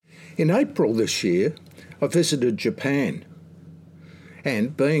In April this year, I visited Japan,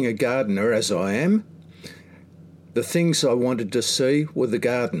 and being a gardener as I am, the things I wanted to see were the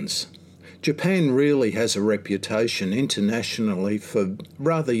gardens. Japan really has a reputation internationally for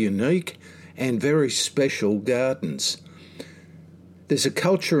rather unique and very special gardens. There's a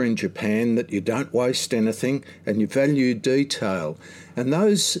culture in Japan that you don't waste anything and you value detail. And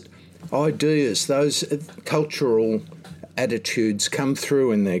those ideas, those cultural attitudes come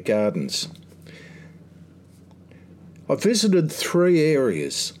through in their gardens. I visited 3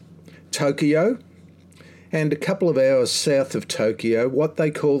 areas: Tokyo, and a couple of hours south of Tokyo, what they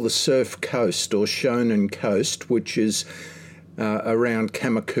call the Surf Coast or Shonan Coast, which is around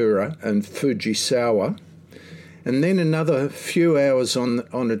Kamakura and Fujisawa. And then another few hours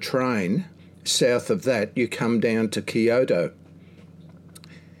on a train south of that, you come down to Kyoto.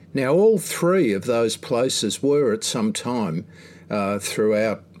 Now, all 3 of those places were at some time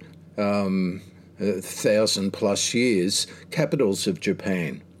throughout 1,000+ years capitals of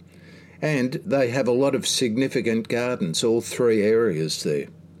Japan. And they have a lot of significant gardens, all 3 areas there.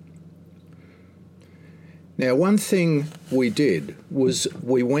 Now, one thing we did was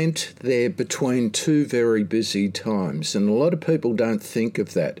we went there between 2 very busy times, and a lot of people don't think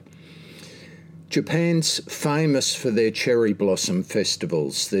of that. Japan's famous for their cherry blossom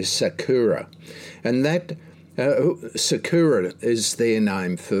festivals, their sakura, and that sakura is their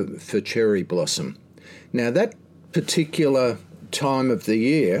name for cherry blossom. Now, that particular time of the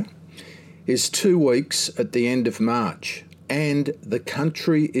year is 2 weeks at the end of March, and the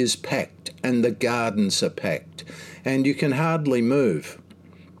country is packed and the gardens are packed and you can hardly move.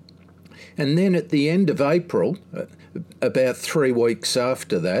 And then at the end of April, about 3 weeks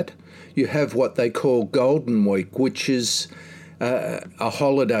after that, you have what they call Golden Week, which is a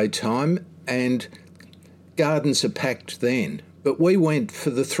holiday time, and gardens are packed then. But we went for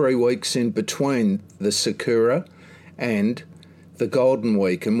the 3 weeks in between the Sakura and the Golden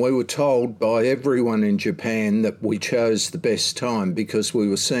Week, and we were told by everyone in Japan that we chose the best time because we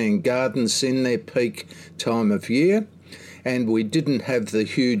were seeing gardens in their peak time of year and we didn't have the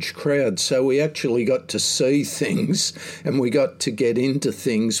huge crowd, so we actually got to see things and we got to get into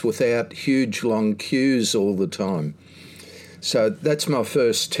things without huge long queues all the time. So that's my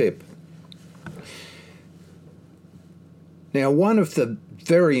first tip. Now, one of the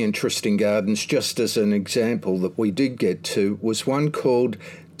very interesting gardens, just as an example, that we did get to was one called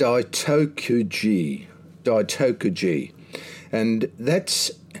Daitokuji, and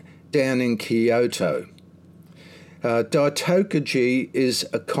that's down in Kyoto. Daitokuji is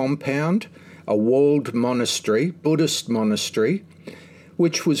a compound, a walled monastery, Buddhist monastery,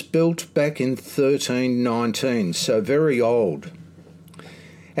 which was built back in 1319, so very old.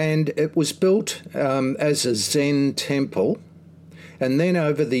 And it was built as a Zen temple. And then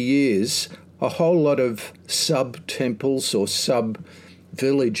over the years, a whole lot of sub-temples or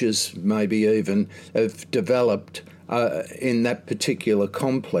sub-villages maybe even have developed in that particular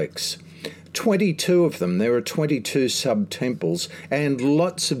complex. 22 of them. There are 22 sub-temples and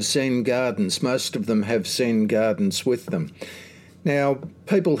lots of Zen gardens. Most of them have Zen gardens with them. Now,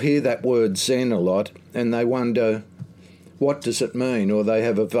 people hear that word Zen a lot and they wonder, what does it mean? Or they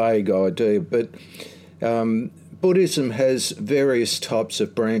have a vague idea. But Buddhism has various types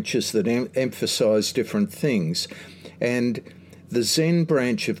of branches that emphasize different things, and the Zen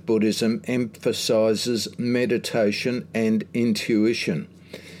branch of Buddhism emphasizes meditation and intuition.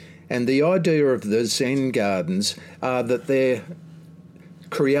 And the idea of the Zen gardens are that they're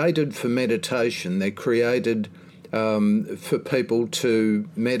created for meditation. They're created for people to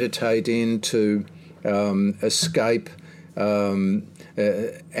meditate in, to escape, and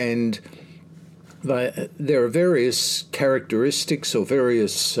there are various characteristics or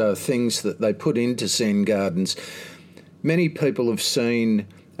various things that they put into Zen gardens. Many people have seen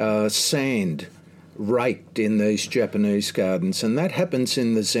sand raked in these Japanese gardens, and that happens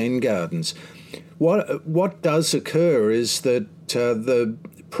in the Zen gardens. What does occur is that the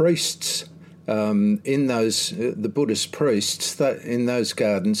priests in those, the Buddhist priests in those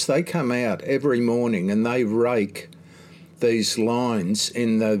gardens, they come out every morning and they rake these lines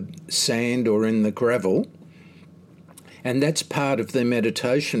in the sand or in the gravel, and that's part of their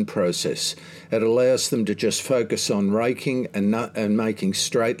meditation process. It allows them to just focus on raking and making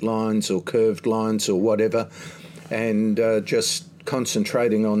straight lines or curved lines or whatever, and just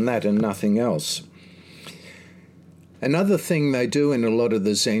concentrating on that and nothing else. Another thing they do in a lot of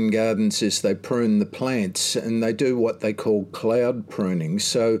the Zen gardens is they prune the plants, and they do what they call cloud pruning.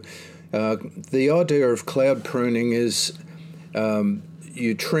 So the idea of cloud pruning is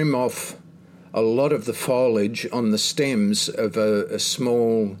you trim off a lot of the foliage on the stems of a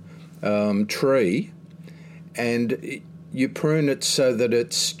small tree, and you prune it so that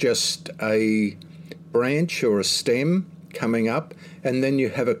it's just a branch or a stem coming up, and then you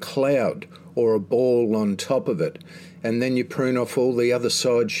have a cloud or a ball on top of it, and then you prune off all the other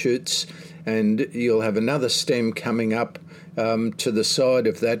side shoots, and you'll have another stem coming up to the side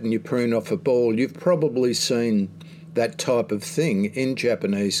of that, and you prune off a ball. You've probably seen that type of thing in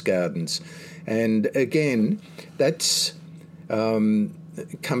Japanese gardens, and again, that's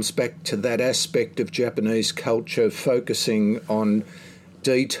comes back to that aspect of Japanese culture focusing on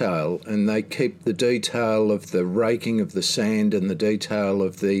detail, and they keep the detail of the raking of the sand and the detail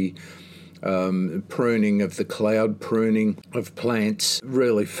of the pruning of the cloud, pruning of plants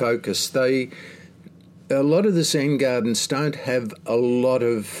really focused. A lot of the Zen gardens don't have a lot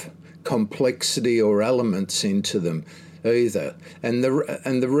of complexity or elements into them either, and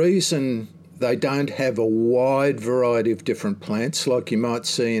the reason they don't have a wide variety of different plants like you might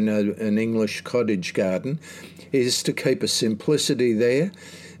see in an English cottage garden is to keep a simplicity there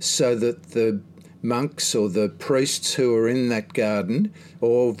so that the monks or the priests who are in that garden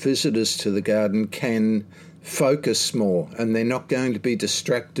or visitors to the garden can focus more, and they're not going to be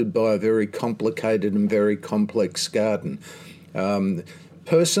distracted by a very complicated and very complex garden.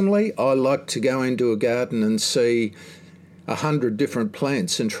 Personally, I like to go into a garden and see 100 different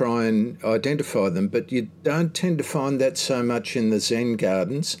plants and try and identify them, but you don't tend to find that so much in the Zen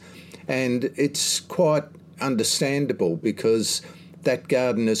gardens, and it's quite understandable because that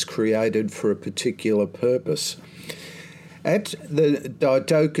garden is created for a particular purpose. At the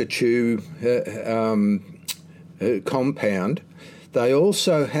Daidokachu compound, they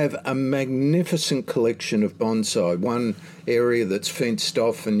also have a magnificent collection of bonsai, one area that's fenced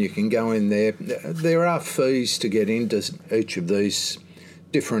off and you can go in there. There are fees to get into each of these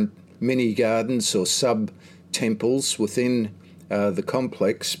different mini gardens or sub-temples within the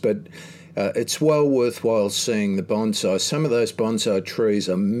complex, but it's well worthwhile seeing the bonsai. Some of those bonsai trees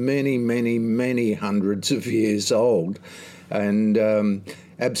are many, many, many hundreds of years old, and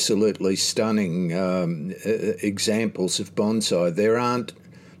absolutely stunning examples of bonsai.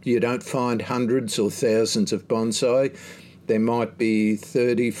 You don't find hundreds or thousands of bonsai. There might be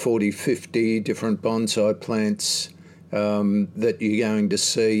 30, 40, 50 different bonsai plants that you're going to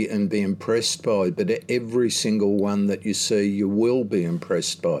see and be impressed by, but every single one that you see you will be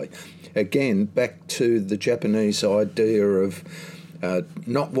impressed by. Again, back to the Japanese idea of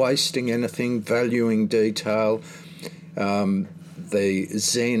not wasting anything, valuing detail, the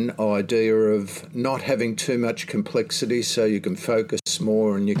Zen idea of not having too much complexity so you can focus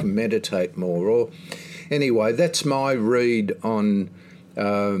more and you can meditate more. Or anyway, that's my read on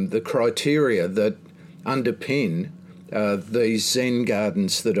the criteria that underpin these Zen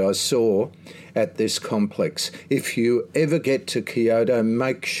gardens that I saw at this complex. If you ever get to Kyoto,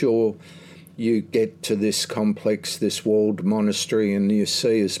 make sure you get to this complex, this walled monastery, and you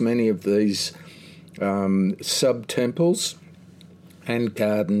see as many of these sub-temples and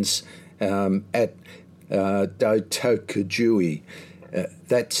gardens at Daitokuji.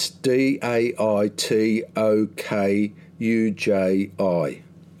 That's Daitokuji.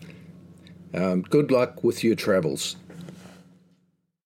 Good luck with your travels.